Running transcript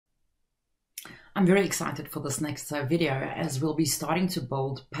I'm very excited for this next video, as we'll be starting to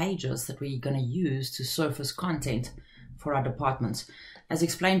build pages that we're going to use to surface content for our departments. As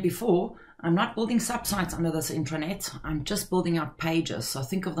explained before, I'm not building subsites under this intranet. I'm just building out pages. So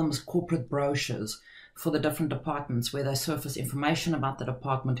think of them as corporate brochures for the different departments, where they surface information about the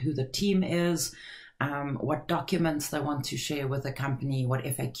department, who the team is, what documents they want to share with the company, what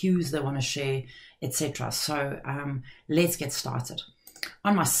FAQs they want to share, etc. So let's get started.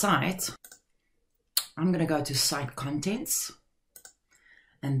 On my site, I'm going to go to Site Contents,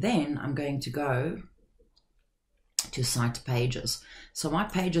 and then I'm going to go to Site Pages. So my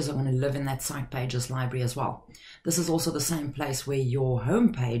pages are going to live in that Site Pages library as well. This is also the same place where your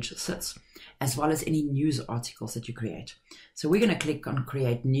home page sits, as well as any news articles that you create. So we're going to click on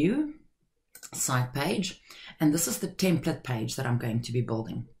Create New Site Page, and this is the template page that I'm going to be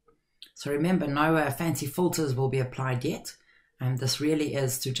building. So remember, no fancy filters will be applied yet, and this really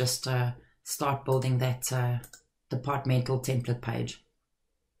is to just start building that departmental template page.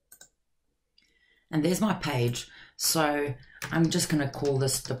 And there's my page. So I'm just going to call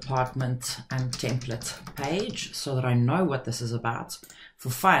this department template page so that I know what this is about.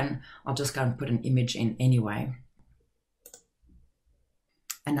 For fun, I'll just go and put an image in anyway.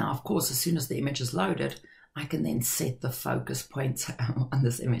 And now, of course, as soon as the image is loaded, I can then set the focus point on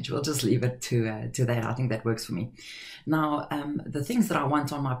this image. We'll just leave it to that. I think that works for me. Now, the things that I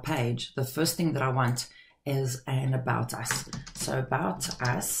want on my page, the first thing that I want is an About Us. So About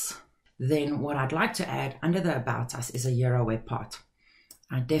Us, then what I'd like to add under the About Us is a Euro web part.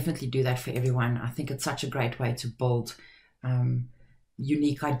 I definitely do that for everyone. I think it's such a great way to build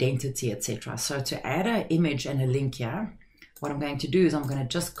unique identity, etc. So to add an image and a link here, what I'm going to do is I'm going to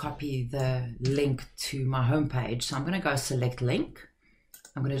just copy the link to my home page. So I'm going to go select link.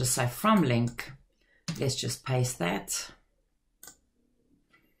 I'm going to just say from link. Let's just paste that.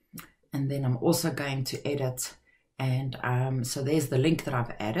 And then I'm also going to edit. And so there's the link that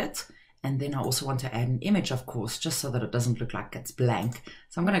I've added. And then I also want to add an image, of course, just so that it doesn't look like it's blank.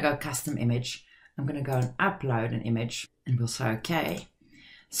 So I'm going to go custom image. I'm going to go and upload an image, and we'll say OK.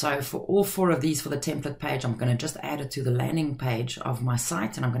 So for all four of these for the template page, I'm going to just add it to the landing page of my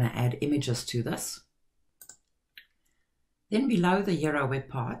site, and I'm going to add images to this. Then below the Euro web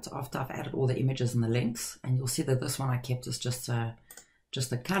part, after I've added all the images and the links, and you'll see that this one I kept as just a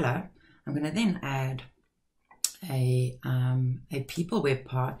color, I'm going to then add a people web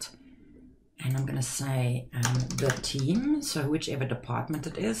part, and I'm going to say the team, so whichever department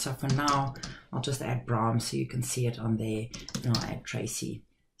it is. So for now, I'll just add Bram so you can see it on there, and I'll add Tracy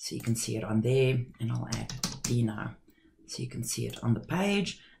so you can see it on there, and I'll add Dina so you can see it on the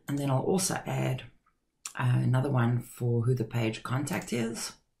page. And then I'll also add another one for who the page contact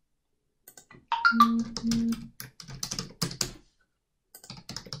is.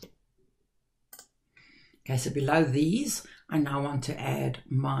 Okay, so below these, I now want to add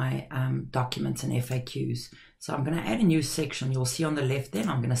my documents and FAQs. So I'm going to add a new section. You'll see on the left then,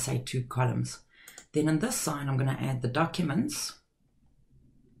 I'm going to say 2 columns. Then on this side, I'm going to add the documents.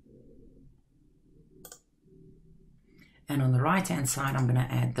 And on the right-hand side, I'm going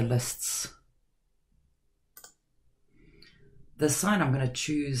to add the lists. This side, I'm going to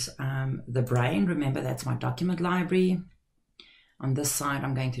choose the brain. Remember, that's my document library. On this side,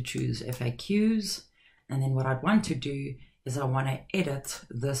 I'm going to choose FAQs. And then what I'd want to do is I want to edit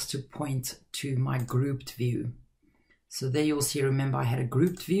this to point to my grouped view. So there you'll see, remember, I had a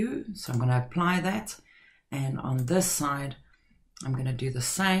grouped view. So I'm going to apply that. And on this side, I'm going to do the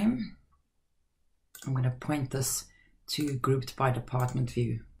same. I'm going to point this to grouped by department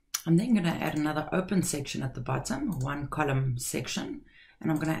view. I'm then going to add another open section at the bottom, 1 column section, and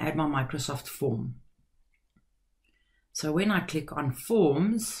I'm going to add my Microsoft form. So when I click on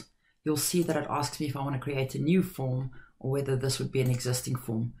forms, you'll see that it asks me if I want to create a new form or whether this would be an existing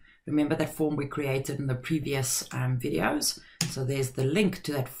form. Remember that form we created in the previous videos. So there's the link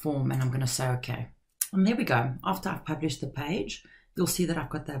to that form, and I'm going to say OK. And there we go. After I've published the page, you'll see that I've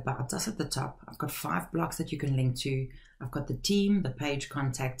got the About Us at the top. I've got 5 blocks that you can link to. I've got the team, the page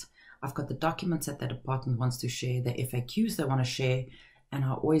contact. I've got the documents that the department wants to share, the FAQs they want to share, and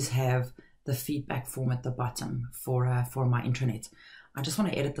I always have the feedback form at the bottom for my intranet. I just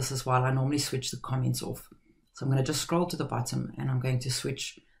want to edit this as well. I normally switch the comments off. So I'm going to just scroll to the bottom, and I'm going to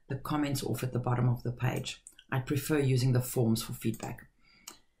switch the comments off at the bottom of the page. I prefer using the forms for feedback.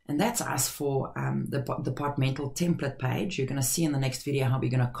 And that's us for the departmental template page. You're going to see in the next video how we're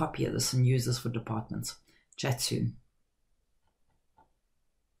going to copy this and use this for departments. Chat soon.